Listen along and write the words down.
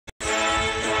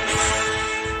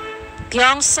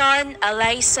Kyongson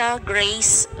Eliza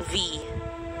Grace V.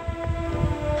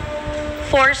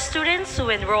 For students who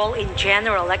enroll in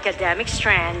general academic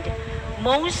strand,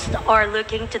 most are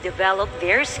looking to develop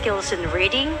their skills in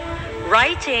reading,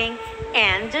 writing,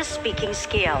 and speaking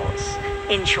skills.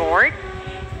 In short,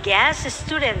 GAS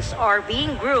students are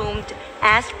being groomed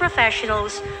as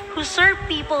professionals who serve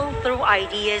people through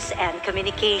ideas and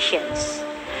communications.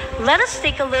 Let us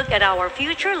take a look at our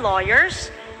future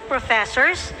lawyers,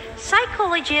 professors,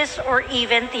 psychologists, or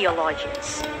even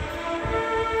theologians.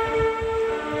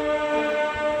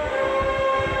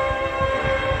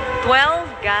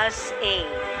 GAS A.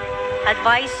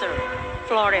 Advisor,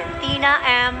 Florentina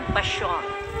M. Pasion.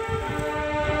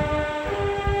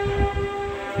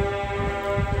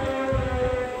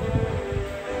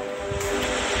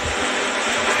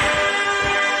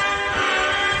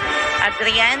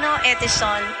 Adriano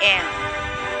Edison M.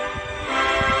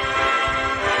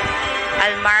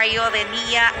 Almario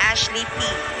Renia Ashley P.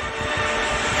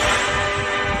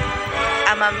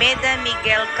 Amameda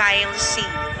Miguel Kyle C.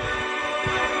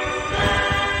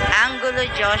 Angulo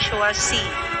Joshua C.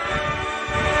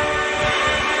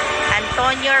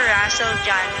 Antonio Russell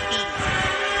John P.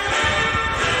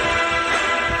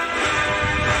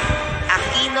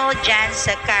 Aquino Jan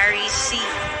Zachary C.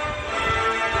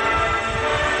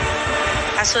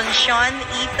 Asuncion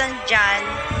Ethan John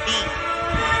B.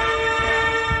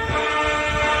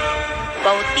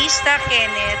 Bautista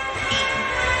Kenneth P.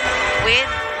 with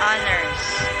honors.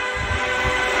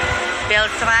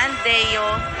 Beltran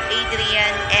Deo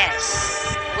Adrian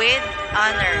S. with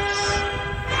honors.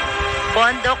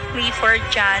 Bondok Clifford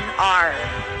John R.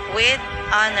 with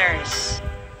honors.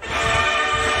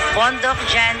 Bondok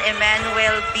Jan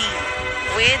Emmanuel B.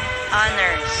 with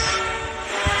honors.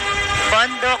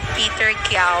 Bondok Peter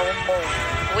Kiao Mo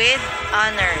with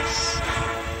honors.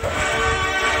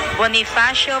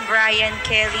 Bonifacio Brian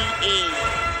Kelly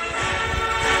A.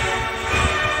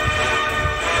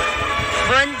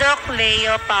 Bondok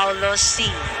Leo Paulo C.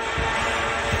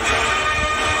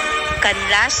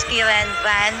 Canlas Kiran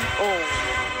Van O.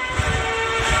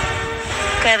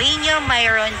 Carino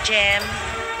Myron Jem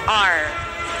R.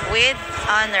 with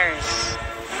honors.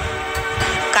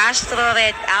 Castro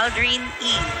Red Aldrin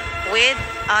E. with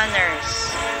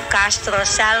honors. Castro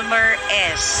Salmer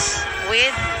S.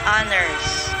 with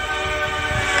honors.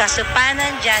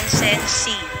 Kasupanan Jansen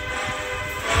C.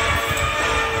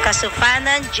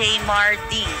 Kasupanan Jmar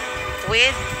D.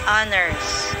 with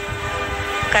honors.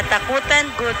 Katakutan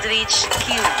Goodrich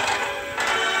Q.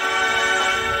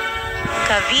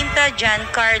 Cavinta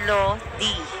Giancarlo D.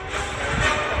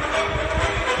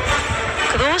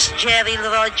 Cruz Jerry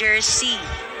Roger C.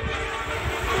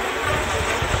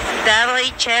 Daroy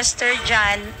Chester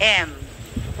John M.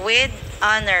 with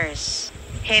honors.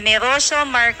 Generoso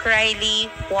Mark Riley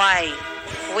Y.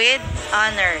 with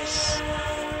honors.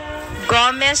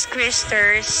 Gomez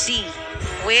Christer C.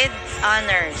 with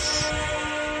honors.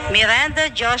 Miranda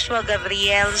Joshua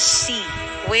Gabriel C.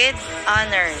 with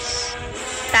honors.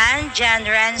 Tan Jan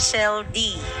Rancel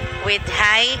D. with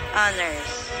high honors.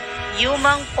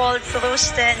 Yumang Paul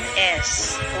Trusten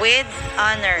S. with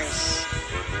honors.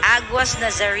 Aguas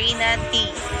Nazarena T.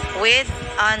 with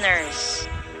honors.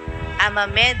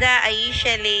 Amameda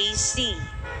Aisha Lay C.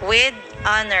 with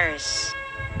honors.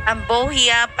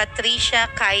 Ambohia Patricia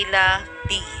Kyla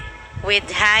B. with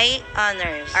high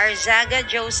honors. Arzaga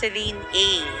Jocelyn A.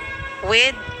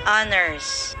 with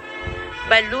honors.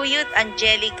 Baluyot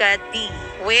Angelica D.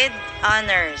 with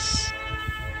honors.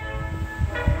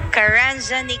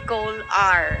 Carranza Nicole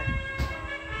R.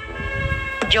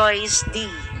 Joyce D.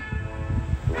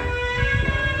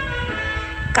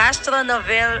 Castro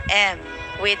Novel M.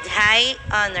 with high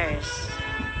honors.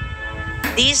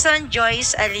 Dison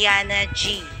Joyce Aliana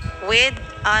G. with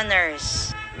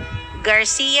honors.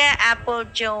 Garcia Apple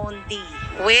Joan D.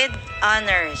 with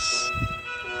honors.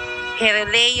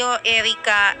 Herleo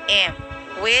Erica M.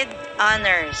 with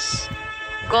honors.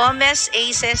 Gomez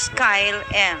Aces Kyle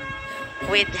M.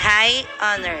 with high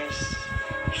honors.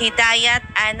 Hidayat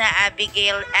Ana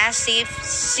Abigail Asif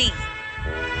C.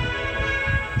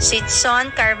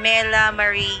 Sitson Carmela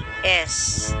Marie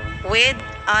S. with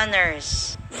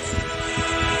honors.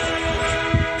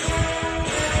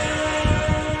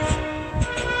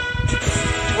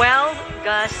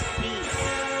 GAS B.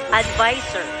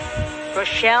 Advisor,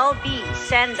 Rochelle B.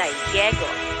 Senday Diego.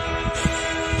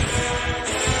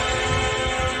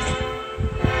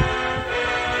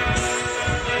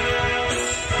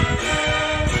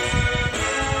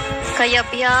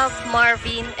 Kayabyab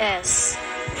Marvin S.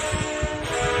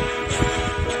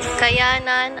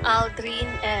 Kayanan Aldrin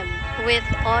M. with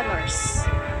honors.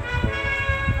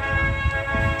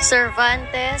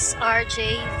 Cervantes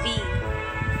RJ.V.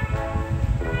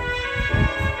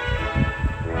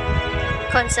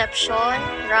 Concepcion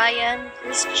Ryan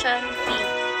Christian P.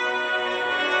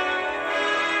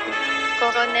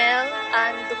 Coronel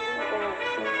Andrew O.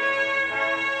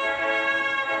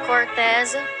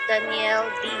 Cortez Daniel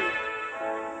D.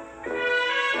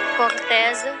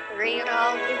 Cortez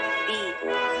Reyrald B.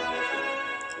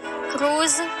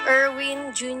 Cruz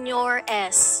Erwin Jr.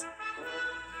 S.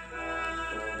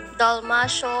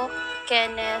 Dalmacio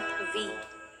Kenneth V.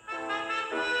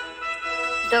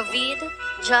 David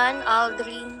John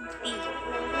Aldrin T.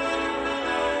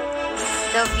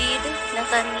 David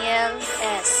Nathaniel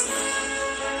S.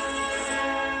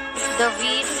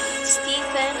 David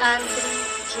Stephen Andrew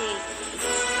J.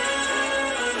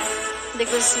 De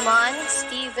Guzman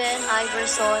Stephen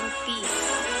Iverson P.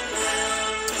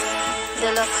 De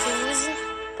la Cruz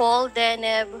Paul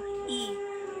Deneb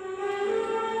E.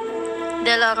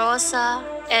 De la Rosa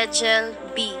Egel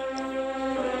B.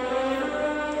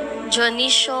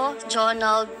 Jonicio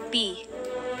Jonald B.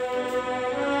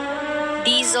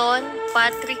 Dizon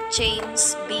Patrick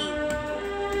James B.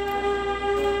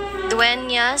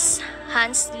 Dueñas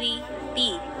Hansley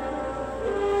P.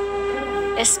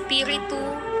 Espiritu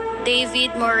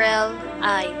David Morel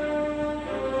I.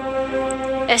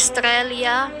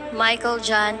 Estrella Michael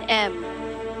John M.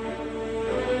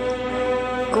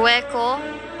 Gueco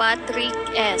Patrick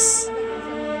S.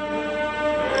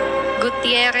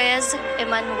 Gutierrez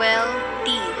Emmanuel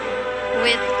T.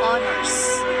 with honors.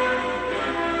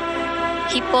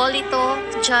 Hipolito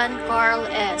John Carl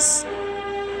S.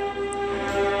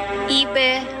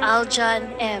 Ibe Aljan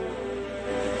M.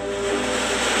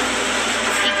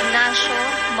 Ignacio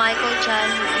Michael John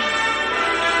V.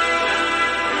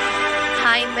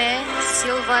 Jaime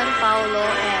Silvan Paulo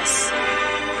S.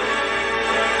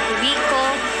 Vico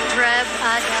Dreb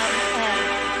Adam M.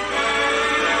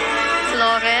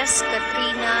 Flores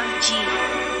Katrina G.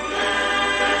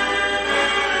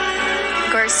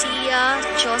 Garcia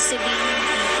Jocelyn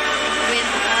B. with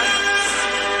honors.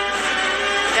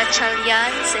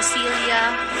 Gatchalian Cecilia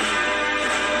B.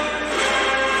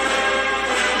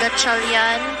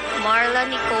 Gatchalian Marla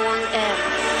Nicole M.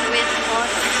 with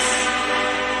honors.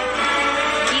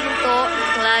 Ginto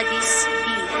Gladys B.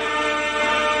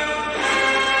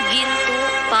 Ginto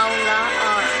Paula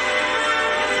R.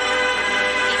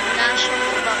 Ignacio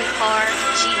Baricar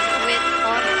G. with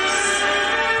honors.